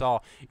that you saw,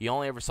 you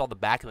only ever saw the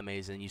back of the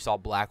maze and you saw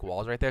black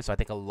walls right there. So I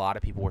think a lot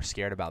of people were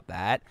scared about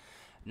that.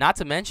 Not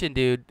to mention,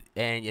 dude,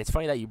 and it's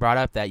funny that you brought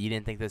up that you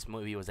didn't think this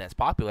movie was as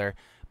popular,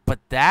 but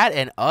that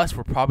and Us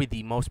were probably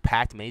the most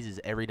packed mazes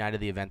every night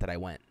of the event that I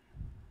went.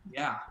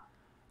 Yeah,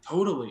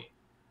 totally.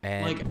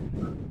 And like,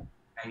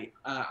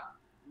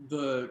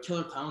 the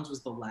Killer Clowns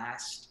was the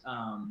last.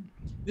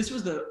 This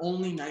was the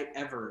only night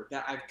ever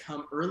that I've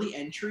come early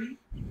entry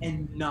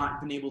and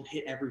not been able to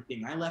hit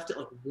everything. I left at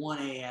like 1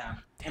 a.m.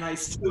 and I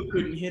still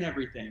couldn't hit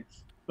everything.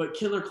 But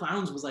Killer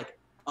Clowns was like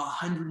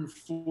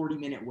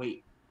 140-minute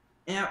wait.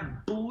 And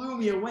that blew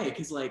me away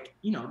because, like,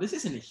 this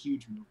isn't a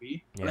huge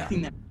movie. But I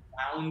think that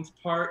clowns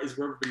part is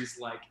where everybody's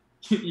like,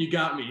 you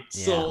got me.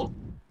 Yeah. Sold.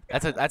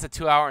 That's a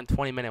 2 hour and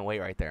 20-minute wait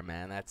right there,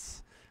 man.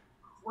 That's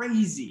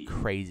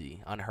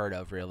crazy, unheard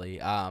of, really.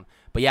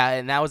 But yeah,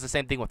 and that was the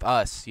same thing with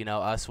Us.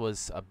 Us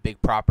was a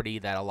big property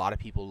that a lot of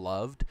people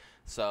loved,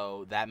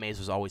 so that maze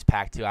was always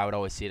packed too. I would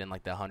always see it in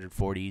like the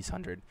 140s,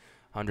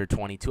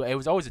 122. It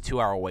was always a 2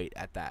 hour wait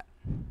at that.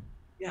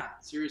 Yeah,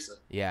 seriously.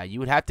 Yeah, you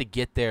would have to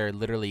get there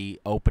literally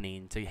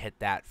opening to hit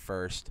that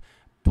first,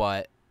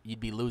 but you'd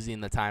be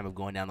losing the time of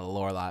going down to the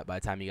lower lot by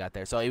the time you got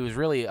there. So it was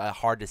really a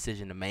hard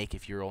decision to make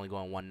if you're only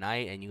going one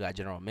night and you got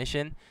general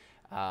admission.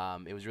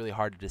 It was really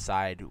hard to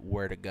decide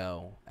where to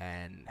go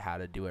and how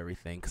to do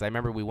everything. Because I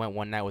remember we went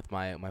one night with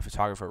my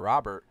photographer,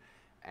 Robert,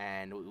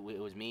 and it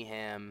was me,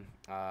 him,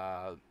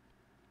 my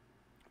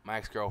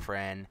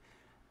ex-girlfriend,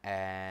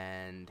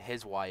 and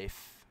his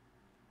wife,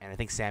 and I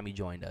think Sammy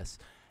joined us.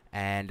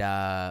 And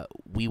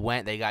we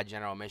went. They got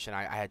general admission.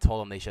 I had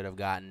told them they should have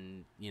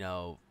gotten,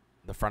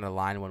 the front of the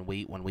line when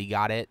we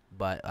got it,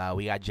 but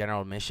we got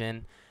general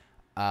admission.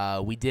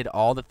 We did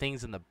all the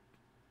things in the.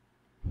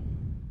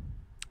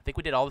 I think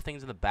we did all the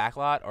things in the back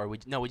lot, or we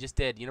just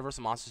did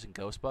Universal Monsters and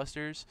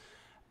Ghostbusters,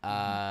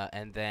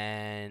 and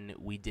then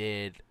we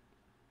did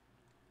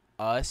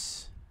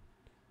Us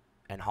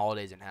and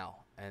Holidays in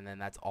Hell, and then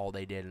that's all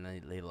they did, and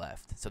then they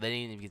left. So they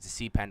didn't even get to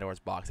see Pandora's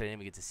Box. They didn't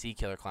even get to see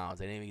Killer Clowns.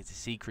 They didn't even get to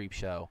see Creep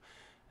Show.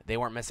 They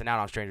weren't missing out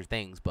on Stranger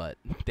Things, but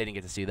they didn't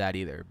get to see that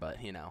either. But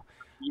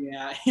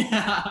Yeah.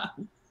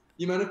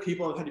 The amount of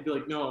people have had to be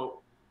like,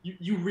 no,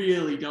 you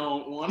really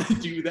don't want to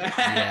do that.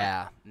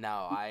 Yeah.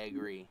 No, I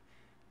agree.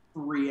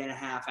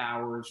 3.5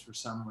 hours for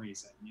some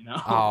reason,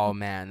 Oh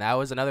man, that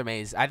was another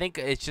maze. I think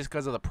it's just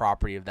because of the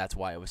property that's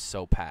why it was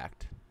so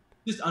packed.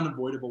 Just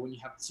unavoidable when you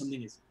have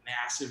something as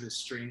massive as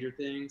Stranger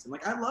Things. And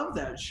like, I love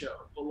that show,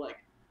 but like,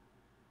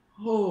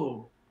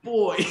 oh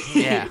boy,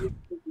 yeah,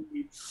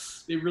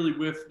 they really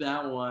whiffed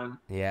that one.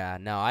 Yeah,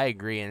 no, I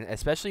agree, and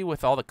especially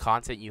with all the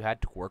content you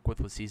had to work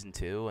with season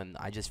 2, and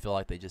I just feel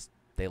like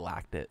they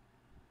lacked it.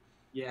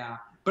 Yeah,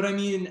 but I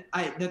mean,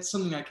 that's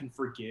something I can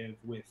forgive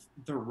with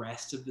the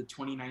rest of the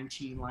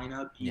 2019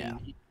 lineup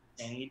being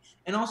insane.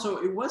 And also,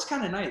 it was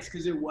kind of nice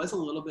because it was a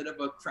little bit of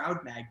a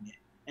crowd magnet,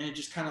 and it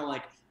just kind of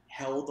like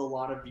held a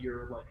lot of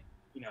your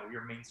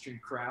your mainstream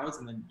crowds,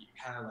 and then you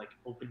kind of like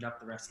opened up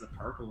the rest of the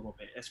park a little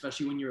bit,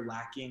 especially when you're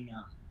lacking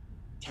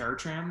Terror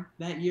Tram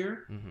that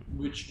year,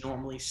 which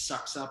normally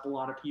sucks up a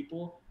lot of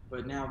people.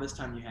 But now this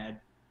time you had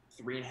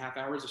 3.5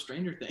 hours of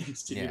Stranger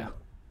Things to do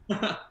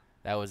that.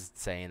 That was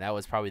insane. That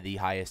was probably the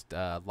highest,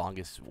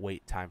 longest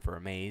wait time for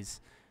a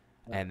maze.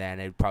 Right. And then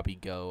it'd probably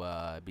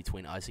go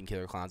between Us and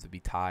Killer Clowns would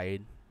be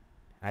tied.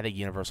 I think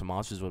Universal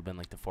Monsters would have been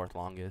like the 4th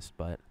longest.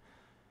 But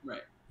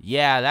right.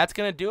 Yeah, that's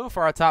going to do it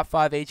for our top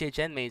 5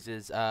 HHN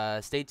mazes.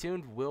 Stay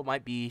tuned. Will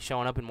might be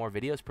showing up in more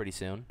videos pretty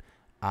soon.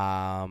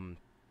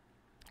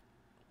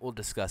 We'll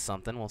discuss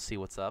something. We'll see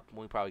what's up.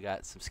 We probably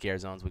got some scare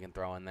zones we can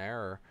throw in there,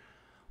 or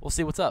we'll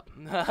see what's up.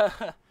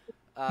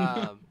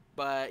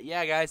 But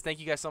yeah, guys,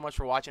 thank you guys so much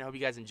for watching. I hope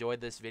you guys enjoyed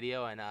this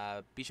video, and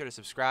be sure to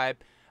subscribe.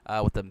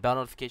 with the bell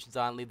notifications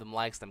on. Leave them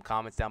likes, them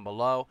comments down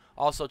below.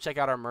 Also, check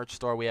out our merch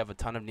store. We have a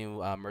ton of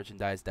new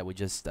merchandise that we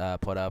just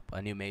put up.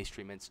 A new Maze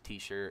Treatments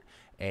t-shirt,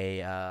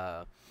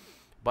 a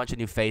bunch of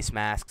new face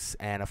masks,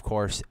 and, of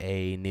course,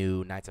 a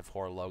new Nights of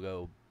Horror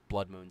logo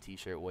Blood Moon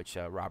t-shirt, which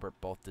Robert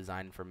both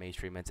designed for Maze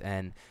Treatments,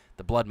 and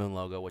the Blood Moon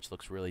logo, which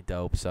looks really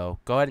dope. So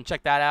go ahead and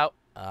check that out.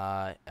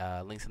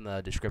 Links in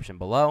the description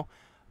below.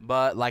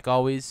 But like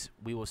always,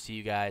 we will see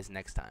you guys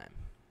next time.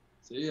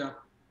 See ya.